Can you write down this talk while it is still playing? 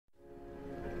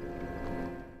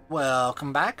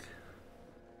Welcome back.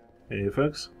 Hey,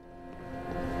 folks.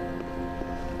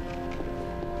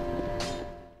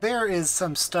 There is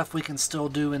some stuff we can still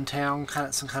do in town,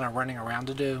 some kind of running around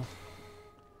to do.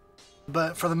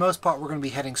 But for the most part, we're going to be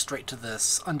heading straight to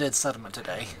this Undead settlement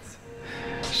today.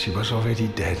 She was already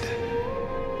dead.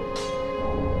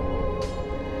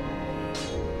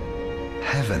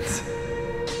 Heavens.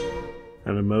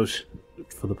 An emotion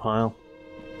for the pile.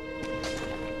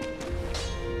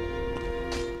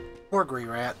 Poor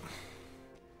Gree-Rat.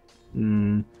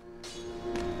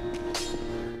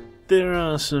 There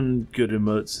are some good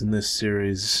emotes in this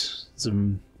series.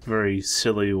 Some very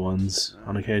silly ones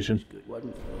on occasion.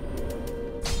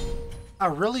 I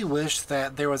really wish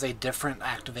that there was a different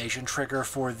activation trigger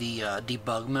for the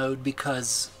debug mode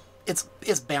because it's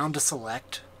bound to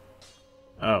select.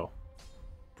 Oh.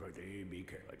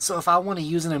 So if I want to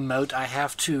use an emote, I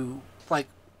have to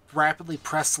rapidly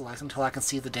press select until I can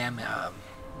see the damn menu.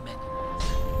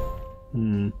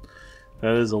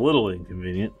 That is a little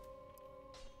inconvenient.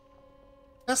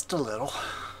 Just a little.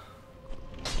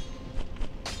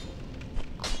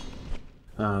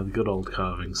 The good old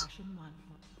carvings.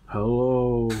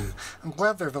 Hello. I'm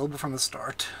glad they're available from the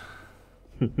start.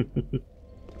 I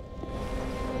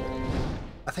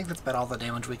think that's about all the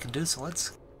damage we can do, so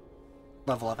let's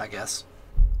level up, I guess.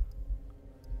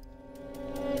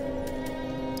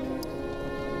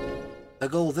 The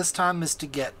goal this time is to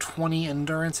get 20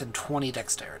 endurance and 20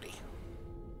 dexterity.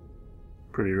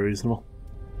 Pretty reasonable.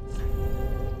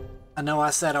 I know I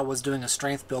said I was doing a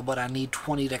strength build, but I need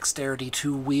 20 dexterity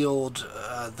to wield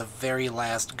the very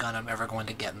last gun I'm ever going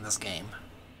to get in this game.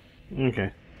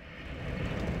 Okay.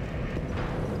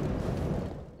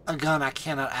 A gun I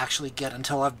cannot actually get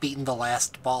until I've beaten the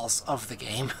last boss of the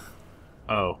game.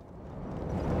 Oh.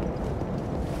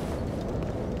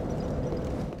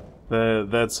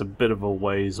 That's a bit of a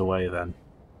ways away then.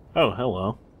 Oh,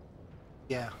 hello.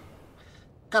 Yeah.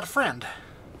 Got a friend.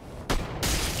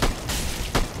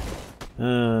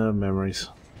 Memories.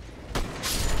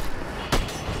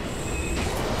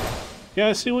 Yeah,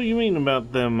 I see what you mean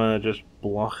about them just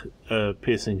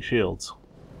piercing shields.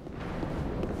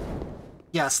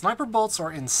 Yeah, sniper bolts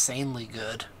are insanely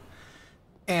good.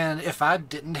 And if I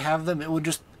didn't have them, it would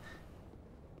just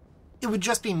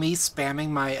be me spamming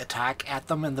my attack at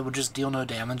them and they would just deal no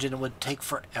damage and it would take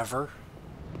forever.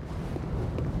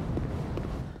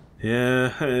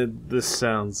 Yeah, this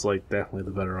sounds like definitely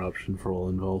the better option for all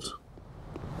involved.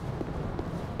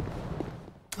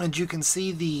 And you can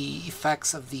see the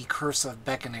effects of the Curse of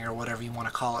Beckoning, or whatever you want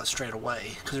to call it, straight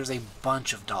away, because there's a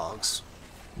bunch of dogs.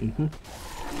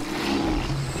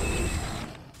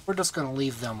 We're just going to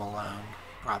leave them alone,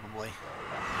 probably.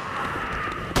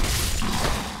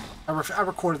 I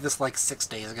recorded this like 6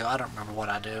 days ago. I don't remember what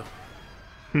I do.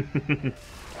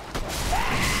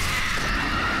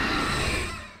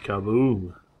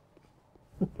 Kaboom.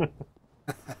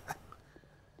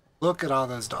 Look at all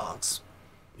those dogs.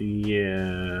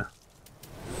 Yeah.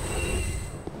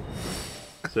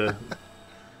 So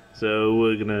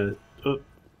we're gonna... Oh,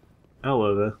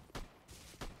 hello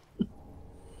there.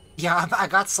 Yeah, I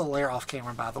got Solaire off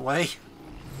camera, by the way.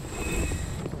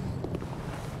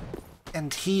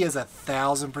 And he is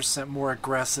 1,000% more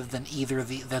aggressive than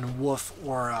than Wolf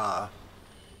or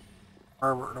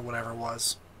Herbert or whatever it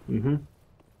was.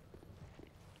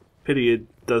 Pity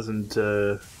it doesn't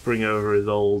bring over his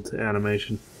old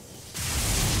animation.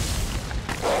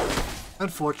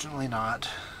 Unfortunately not.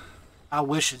 I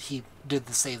wish that he did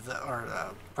the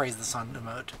praise the sun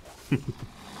emote.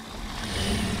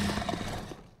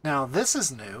 Now this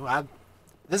is new.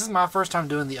 This is my first time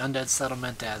doing the Undead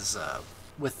settlement as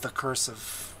with the Curse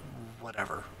of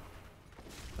whatever.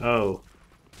 Oh.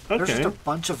 Okay. There's just a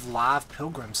bunch of live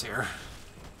pilgrims here.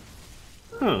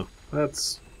 Oh,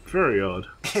 that's very odd.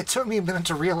 It took me a minute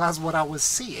to realize what I was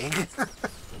seeing.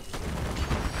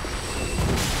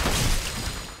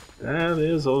 That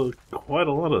is quite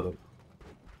a lot of them.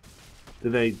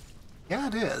 Do they Yeah,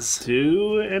 it is.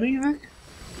 do anything?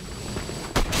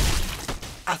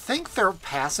 I think they're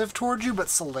passive towards you, but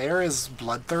Solaire is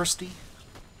bloodthirsty.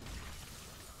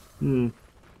 I'm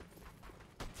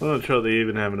not sure they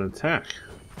even have an attack.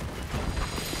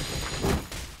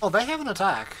 Oh, they have an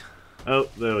attack. Oh,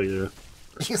 there we go.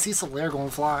 You can see Solaire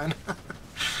going flying.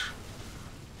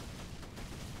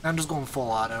 I'm just going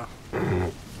full auto.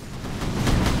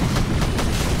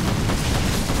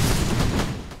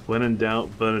 When in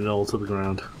doubt, burn it all to the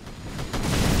ground.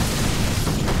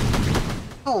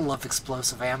 I love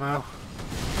explosive ammo.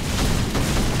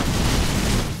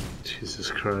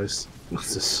 Jesus Christ.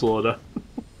 That's a slaughter.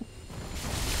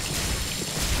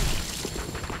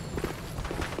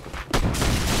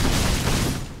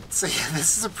 So yeah,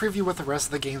 this is a preview what the rest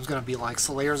of the game's going to be like.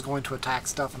 Solaire's going to attack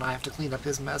stuff and I have to clean up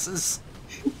his messes.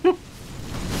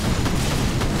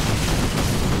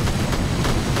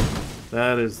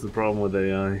 That is the problem with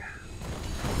AI.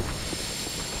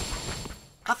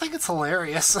 I think it's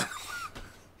hilarious.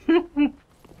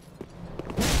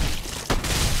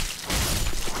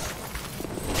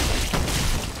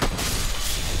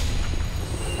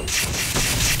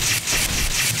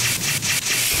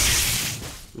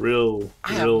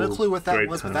 I have no clue what that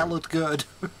was, but that looked good.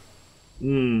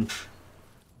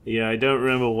 Yeah, I don't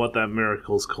remember what that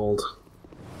miracle's called.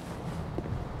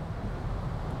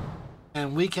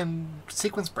 And we can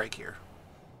sequence break here.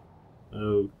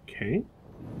 Okay.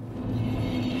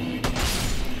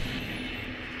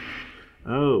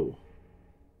 Oh.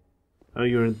 Oh,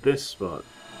 you're in this spot.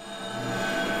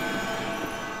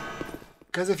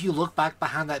 Because if you look back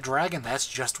behind that dragon, that's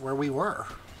just where we were.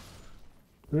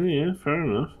 Oh yeah, fair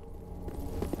enough.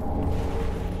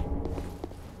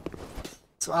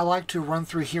 So I like to run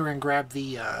through here and grab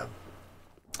the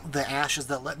ashes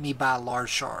that let me buy large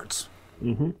shards.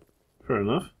 Mm-hmm. Fair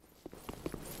enough.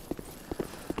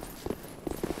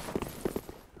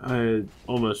 I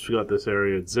almost forgot this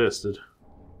area existed.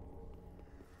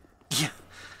 Yeah.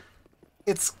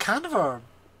 It's kind of an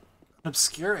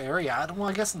obscure area.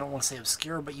 I guess I don't want to say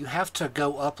obscure, but you have to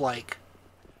go up like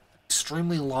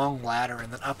extremely long ladder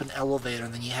and then up an elevator,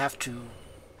 and then you have to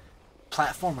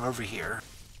platform over here.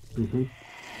 Mm-hmm.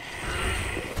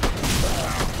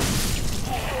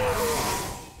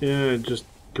 Yeah, I just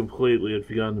completely had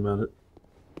forgotten about it.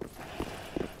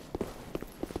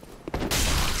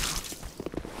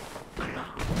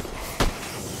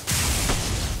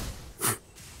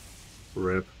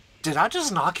 Rip. Did I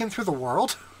just knock him through the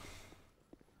world?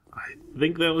 I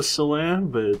think that was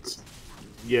Solaire, but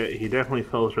yeah, he definitely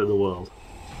fell through the world.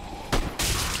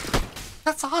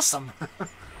 That's awesome.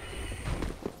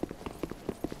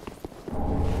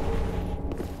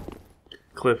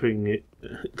 Clipping it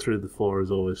through the floor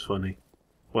is always funny.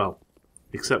 Well,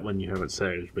 except when you have it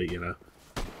saved, but you know.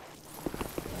 I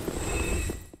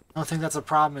don't think that's a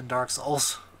problem in Dark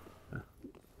Souls.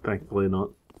 Thankfully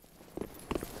not.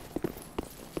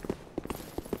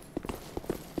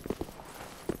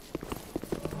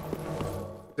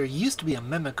 There used to be a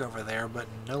mimic over there, but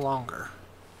no longer.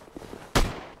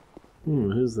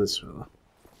 Who's this fella?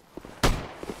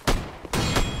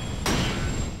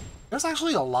 There's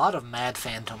actually a lot of Mad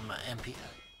Phantom MP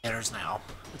now.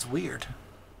 It's weird.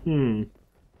 Because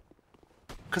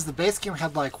the base game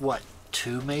had like, what,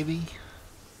 2 maybe?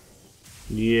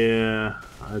 Yeah,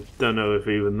 I don't know if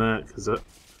even that, because I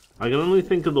can only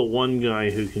think of the one guy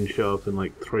who can show up in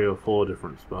like 3 or 4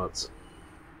 different spots.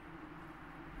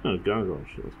 Oh, gargoyle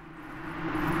shield.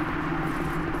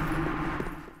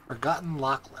 Forgotten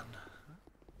Lachlan.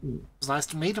 It was nice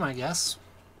to meet him, I guess.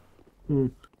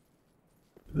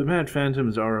 The Mad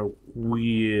Phantoms are a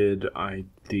weird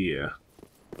idea.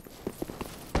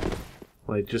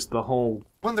 Like, just the whole...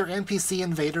 When they're NPC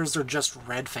invaders, they're just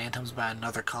red phantoms by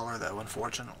another color, though,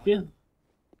 unfortunately. Yeah.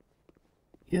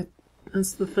 Yeah,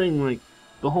 that's the thing, like,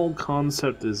 the whole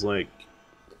concept is like,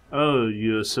 oh,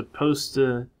 you're supposed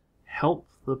to help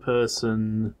the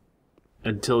person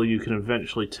until you can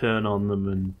eventually turn on them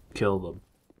and kill them.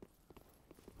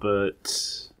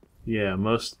 But, yeah,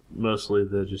 mostly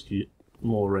they're just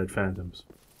more red phantoms.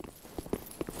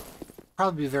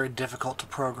 Probably be very difficult to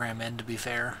program in, to be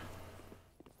fair.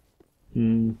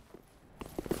 And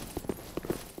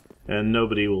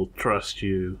nobody will trust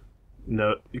you,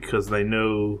 because they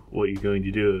know what you're going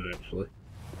to do eventually.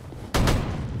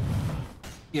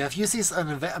 Yeah, if you see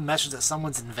a message that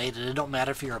someone's invaded, it don't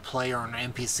matter if you're a player or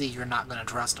an NPC, you're not going to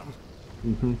trust them.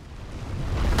 Mm-hmm.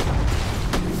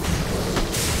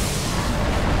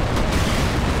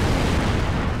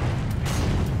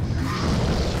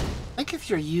 I think if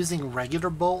you're using regular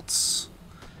bolts,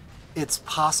 it's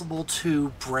possible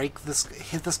to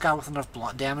hit this guy with enough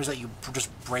blunt damage that you just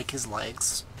break his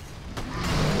legs.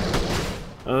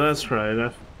 Oh, that's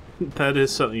right. That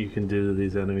is something you can do to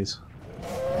these enemies.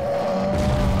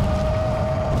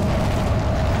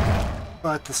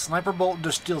 But the sniper bolt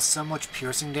just deals so much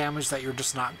piercing damage that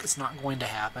it's not going to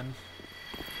happen.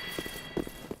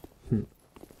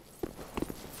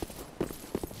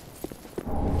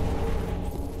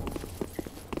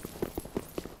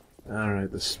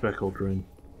 Alright, the speckled ring.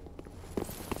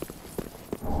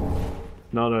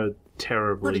 Not a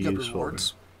terribly Pretty good useful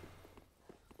rewards.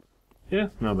 ring. Yeah,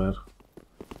 not bad.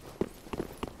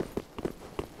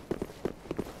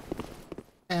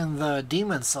 And the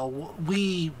demon soul,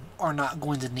 we are not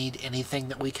going to need anything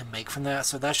that we can make from that,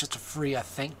 so that's just a free, I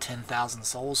think, 10,000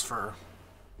 souls for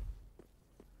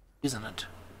using it.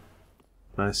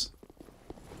 Nice.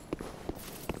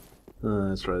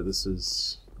 That's right, this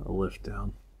is a lift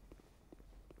down.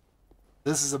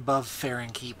 This is above Fair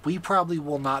and Keep. We probably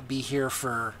will not be here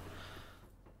for...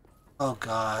 Oh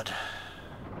god.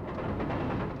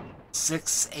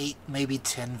 6, 8, maybe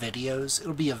 10 videos.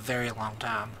 It'll be a very long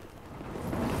time.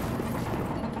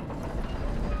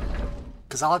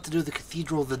 Because I like to do the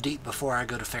Cathedral of the Deep before I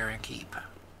go to Fair and Keep.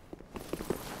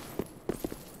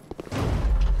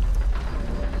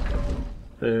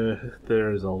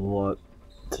 There is a lot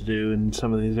to do in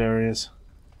some of these areas,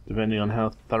 depending on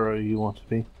how thorough you want to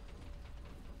be.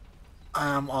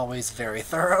 I'm always very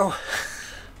thorough.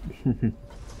 This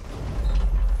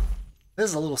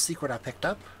is a little secret I picked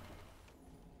up.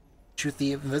 Shoot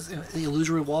the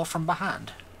illusory wall from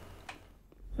behind.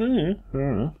 Oh, yeah,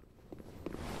 fair enough.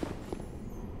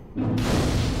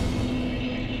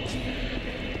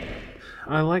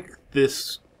 I like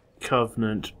this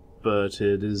Covenant, but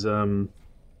it is,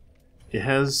 it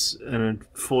has an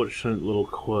unfortunate little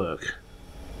quirk.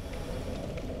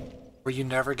 Where you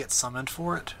never get summoned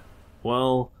for it?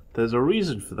 Well, there's a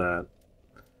reason for that.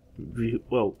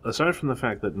 Well, aside from the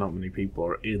fact that not many people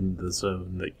are in the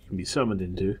zone that you can be summoned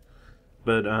into,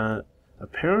 but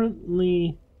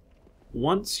apparently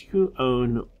once you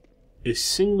own a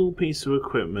single piece of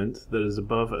equipment that is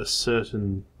above a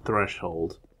certain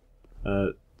threshold,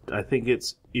 I think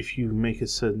it's if you make a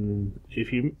certain...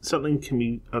 something can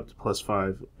be up to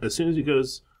 +5, as soon as it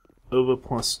goes over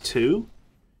 +2,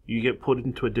 you get put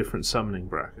into a different summoning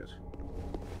bracket.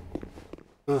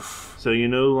 Oof. So you're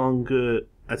no longer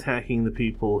attacking the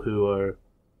people who are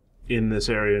in this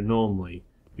area normally.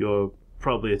 You're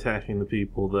probably attacking the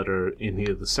people that are in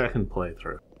here the second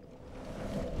playthrough.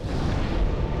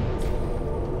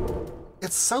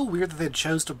 It's so weird that they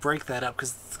chose to break that up,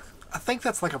 because I think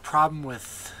that's like a problem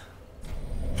with...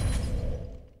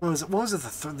 What was it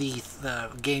the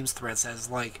games thread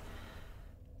says? Like,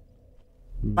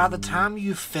 by the time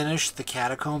you finish the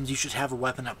catacombs, you should have a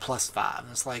weapon at +5.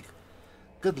 And it's like,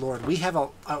 good lord, we have a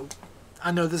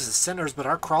I know this is Cinders, but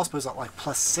our crossbow's at like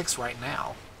 +6 right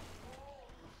now.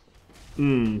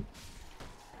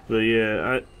 But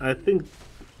yeah, I think...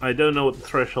 I don't know what the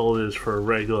threshold is for a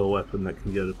regular weapon that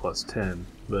can go to +10,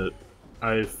 but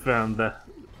I found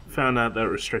out that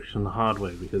restriction the hard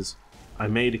way, because I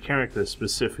made a character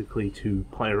specifically to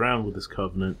play around with this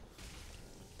Covenant,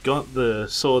 got the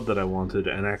sword that I wanted,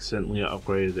 and accidentally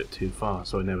upgraded it too far,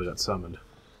 so I never got summoned.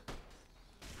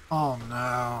 Oh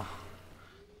no.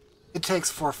 It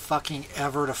takes for fucking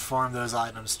ever to farm those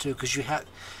items too, because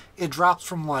it drops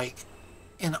from like,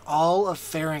 in all of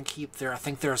Fair and Keep there, I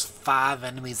think there's 5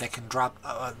 enemies that can drop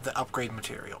the upgrade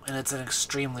material, and it's an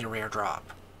extremely rare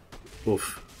drop.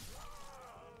 Oof.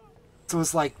 So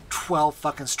it's like 12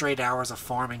 fucking straight hours of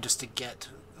farming just to get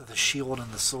the shield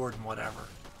and the sword and whatever.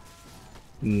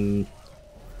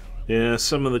 Yeah,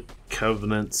 some of the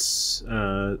Covenants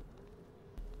in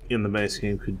the base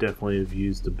game could definitely have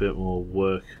used a bit more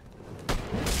work.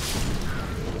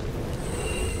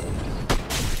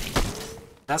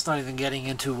 That's not even getting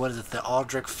into, what is it, the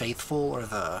Aldrich Faithful, or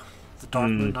the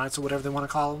Dark Moon Knights, or whatever they want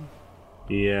to call them?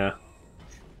 Yeah.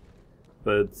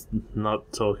 But it's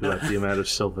not talking about the amount of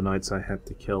Silver Knights I had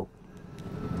to kill.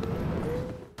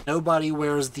 Nobody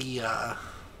wears the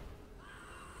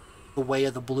Way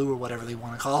of the Blue, or whatever they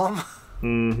want to call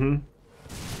them.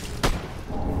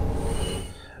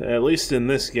 At least in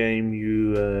this game,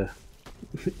 you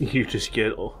you just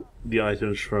get the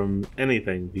items from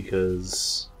anything,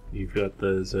 because you've got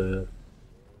those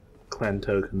clan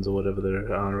tokens or whatever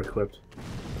that are equipped.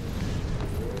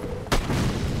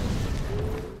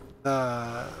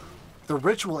 The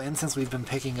ritual incense we've been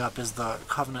picking up is the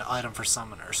Covenant item for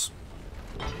summoners.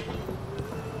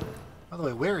 By the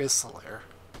way, where is Solaire?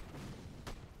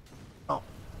 Oh.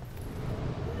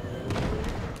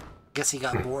 Guess he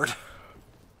got bored.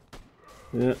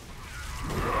 Yeah.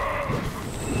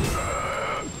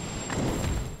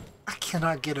 I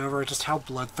cannot get over just how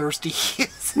bloodthirsty he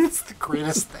is. It's the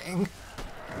greatest thing.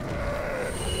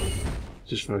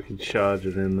 Just fucking charge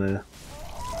it in there.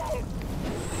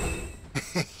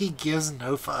 He gives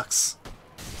no fucks.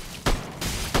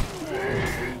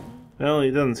 Well,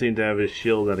 he doesn't seem to have his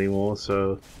shield anymore,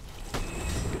 so...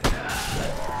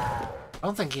 I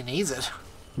don't think he needs it.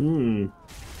 Not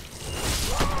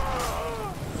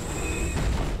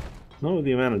with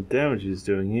the amount of damage he's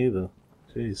doing either.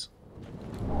 Jeez.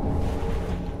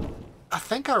 I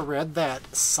think I read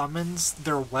that summons,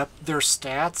 their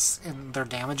stats and their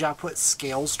damage output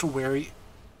scales to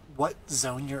what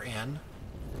zone you're in.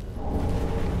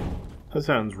 That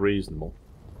sounds reasonable.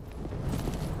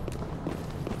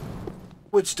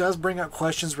 Which does bring up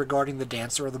questions regarding the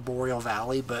Dancer of the Boreal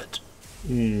Valley, but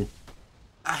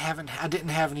I didn't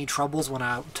have any troubles when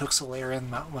I took Solaire in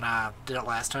when I did it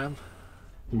last time.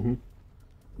 Did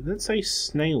that say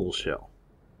snail shell?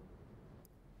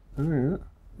 Alright,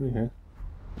 okay.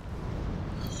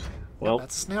 Well,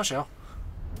 That's a snail shell.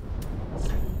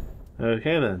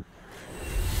 okay then.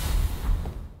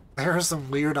 There are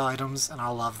some weird items, and I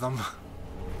love them.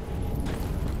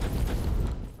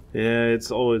 Yeah,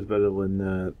 it's always better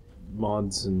when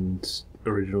mods and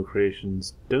original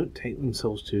creations don't take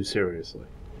themselves too seriously.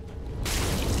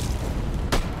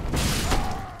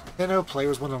 I know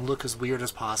players want to look as weird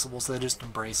as possible, so they just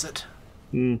embrace it.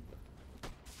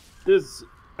 There's,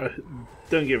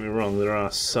 don't get me wrong, there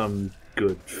are some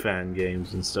good fan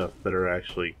games and stuff that are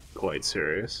actually quite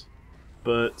serious,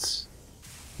 but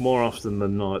more often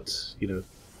than not, you know,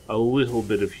 a little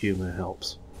bit of humor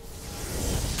helps.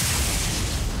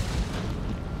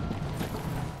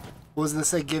 What was this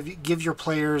say? Give your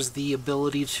players the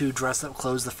ability to dress up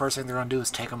clothes. The first thing they're gonna do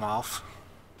is take them off.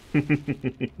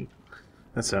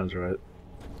 That sounds right.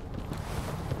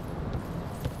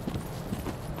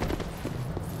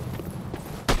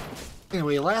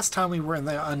 Anyway, last time we were in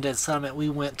the Undead Settlement, we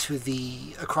went to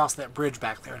across that bridge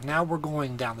back there. Now we're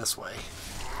going down this way.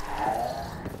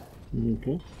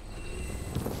 Okay.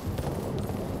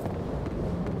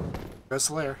 Go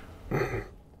Solaire. There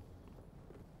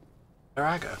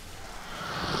I go.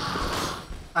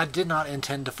 I did not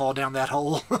intend to fall down that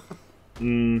hole.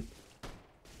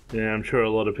 Yeah, I'm sure a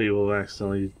lot of people have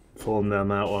accidentally fallen down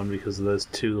that one because of those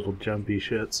two little jumpy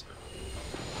shits.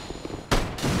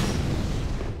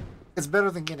 It's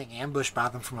better than getting ambushed by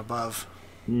them from above.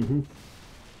 I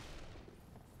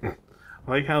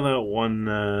like how that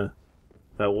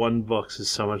one box is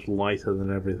so much lighter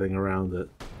than everything around it.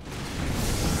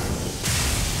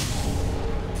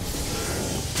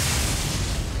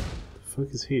 The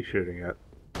fuck is he shooting at?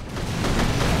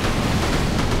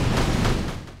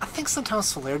 I think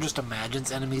sometimes Solaire just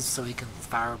imagines enemies so he can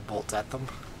fire bolts at them.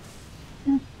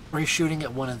 Or he's shooting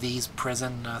at one of these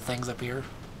prison things up here.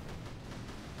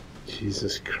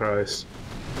 Jesus Christ.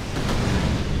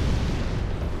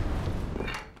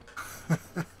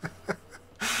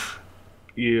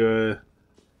 You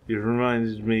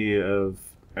reminded me of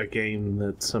a game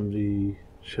that somebody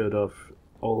showed off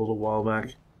a little while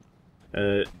back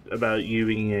about you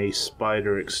being a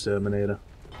spider exterminator.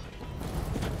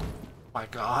 My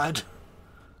God.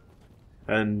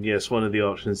 And yes, one of the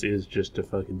options is just to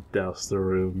fucking douse the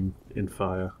room in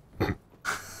fire.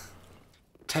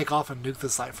 Take off and nuke the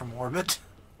site from orbit.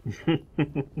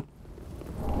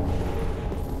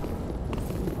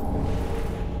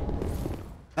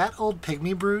 That old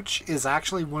pygmy brooch is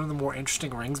actually one of the more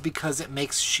interesting rings because it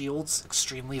makes shields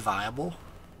extremely viable.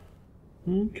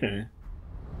 Okay.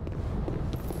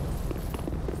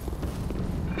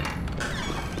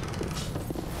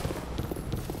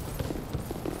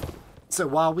 So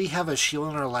while we have a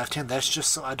shield in our left hand, that's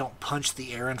just so I don't punch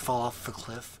the air and fall off the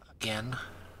cliff again.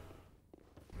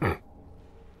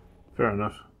 Fair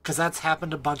enough. Because that's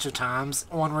happened a bunch of times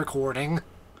on recording.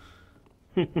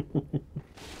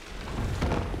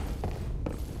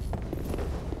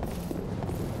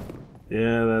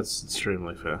 Yeah, that's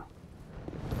extremely fair.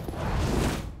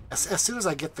 As soon as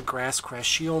I get the Grass Crest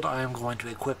shield, I am going to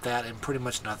equip that and pretty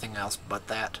much nothing else but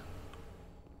that.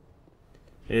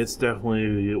 It's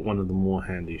definitely one of the more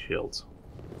handy shields.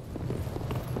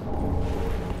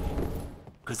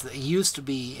 Because it used to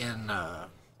be in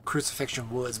Crucifixion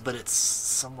Woods, but it's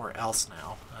somewhere else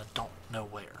now. I don't know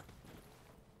where.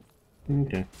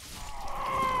 Okay.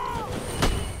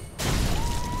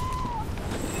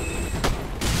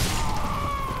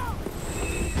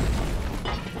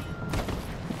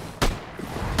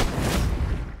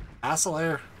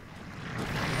 Solaire.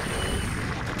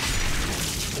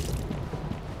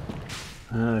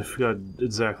 I forgot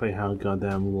exactly how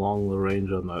goddamn long the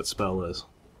range on that spell is.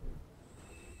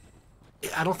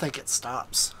 I don't think it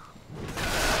stops.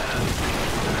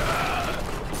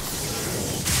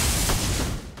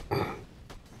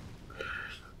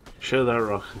 Show that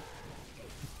rock.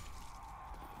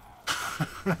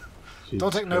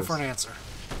 Don't take no for an answer.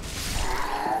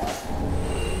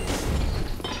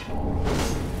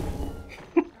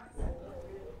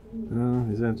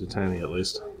 He's entertaining at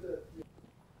least.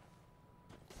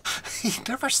 He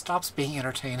never stops being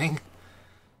entertaining.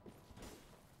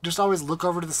 Just always look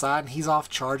over to the side and he's off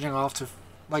charging off to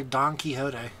like Don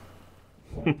Quixote.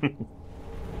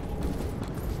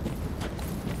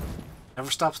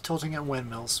 Never stops tilting at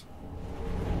windmills.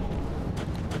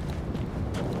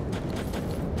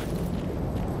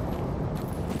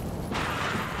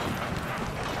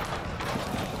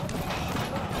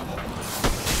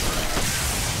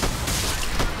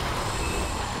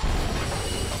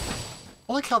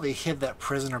 I like how they hid that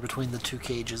prisoner between the two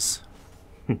cages.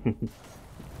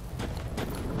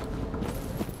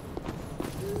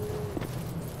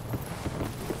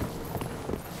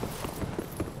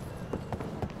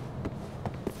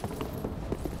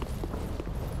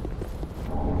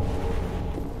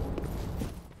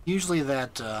 Usually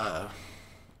that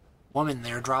woman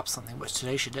there drops something, but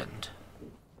today she didn't.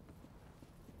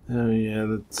 Oh yeah,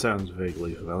 that sounds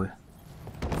vaguely familiar.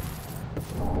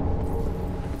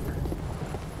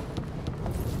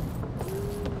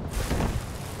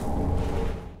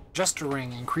 Jester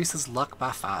Ring increases luck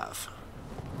by 5.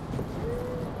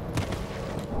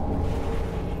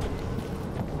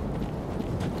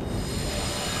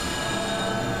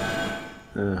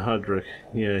 Hudrick,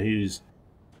 yeah, he's...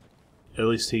 At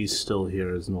least he's still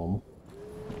here as normal.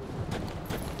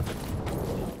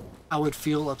 I would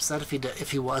feel upset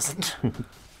if he wasn't.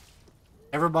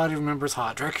 Everybody remembers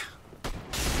Hodrick.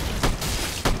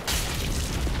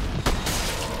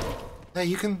 Yeah,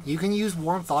 you can use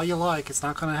warmth all you like. It's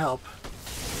not going to help.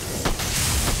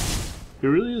 He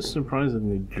really is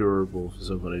surprisingly durable for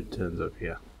somebody who turns up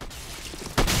here.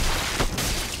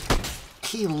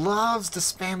 He loves to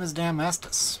spam his damn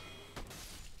Estus.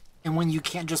 And when you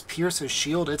can't just pierce his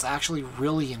shield, it's actually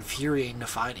really infuriating to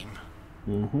fight him.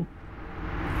 Mm-hmm.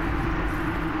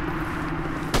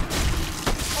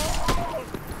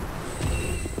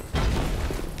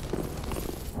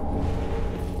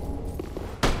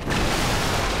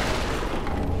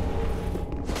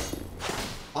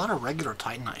 A lot of regular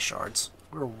Titanite shards.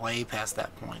 We're way past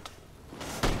that point.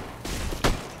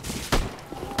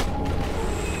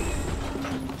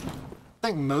 I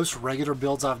think most regular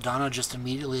builds I've done, I just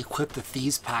immediately equipped the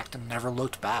Thieves Pact and never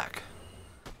looked back.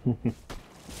 Now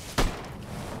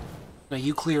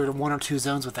you cleared 1 or 2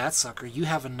 zones with that sucker, you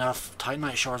have enough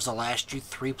Titanite shards to last you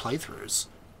 3 playthroughs.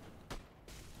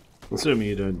 Assuming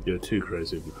you don't go too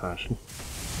crazy with your passion.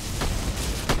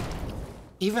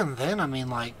 Even then, I mean,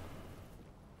 like,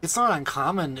 it's not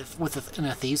uncommon in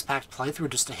a Thieves Pact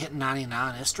playthrough just to hit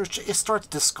 99. It starts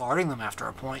discarding them after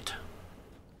a point.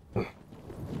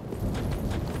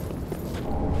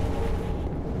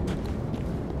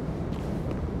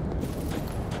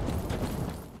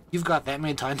 You've got that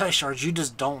many Titanite shards, you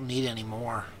just don't need any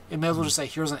more. It may as well just say,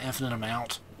 here's an infinite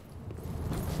amount.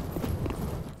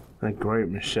 That great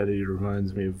machete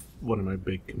reminds me of one of my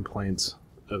big complaints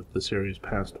of the series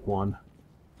past 1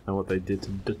 and what they did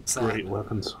to great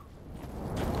weapons.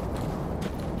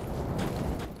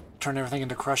 Turn everything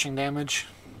into crushing damage?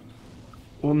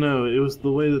 Well, no, it was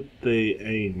the way that they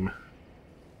aim.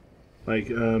 Like,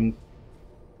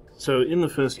 so in the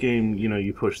first game, you know,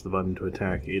 you push the button to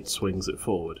attack, it swings it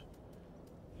forward.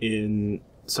 In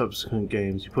subsequent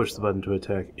games, you push the button to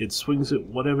attack, it swings it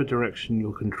whatever direction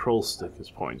your control stick is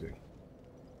pointing.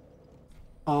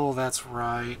 Oh, that's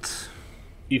right.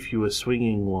 If you were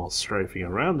swinging while strafing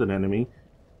around an enemy,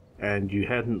 and you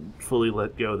hadn't fully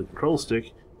let go of the control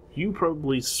stick, you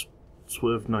probably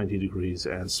swerved 90 degrees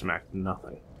and smacked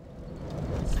nothing.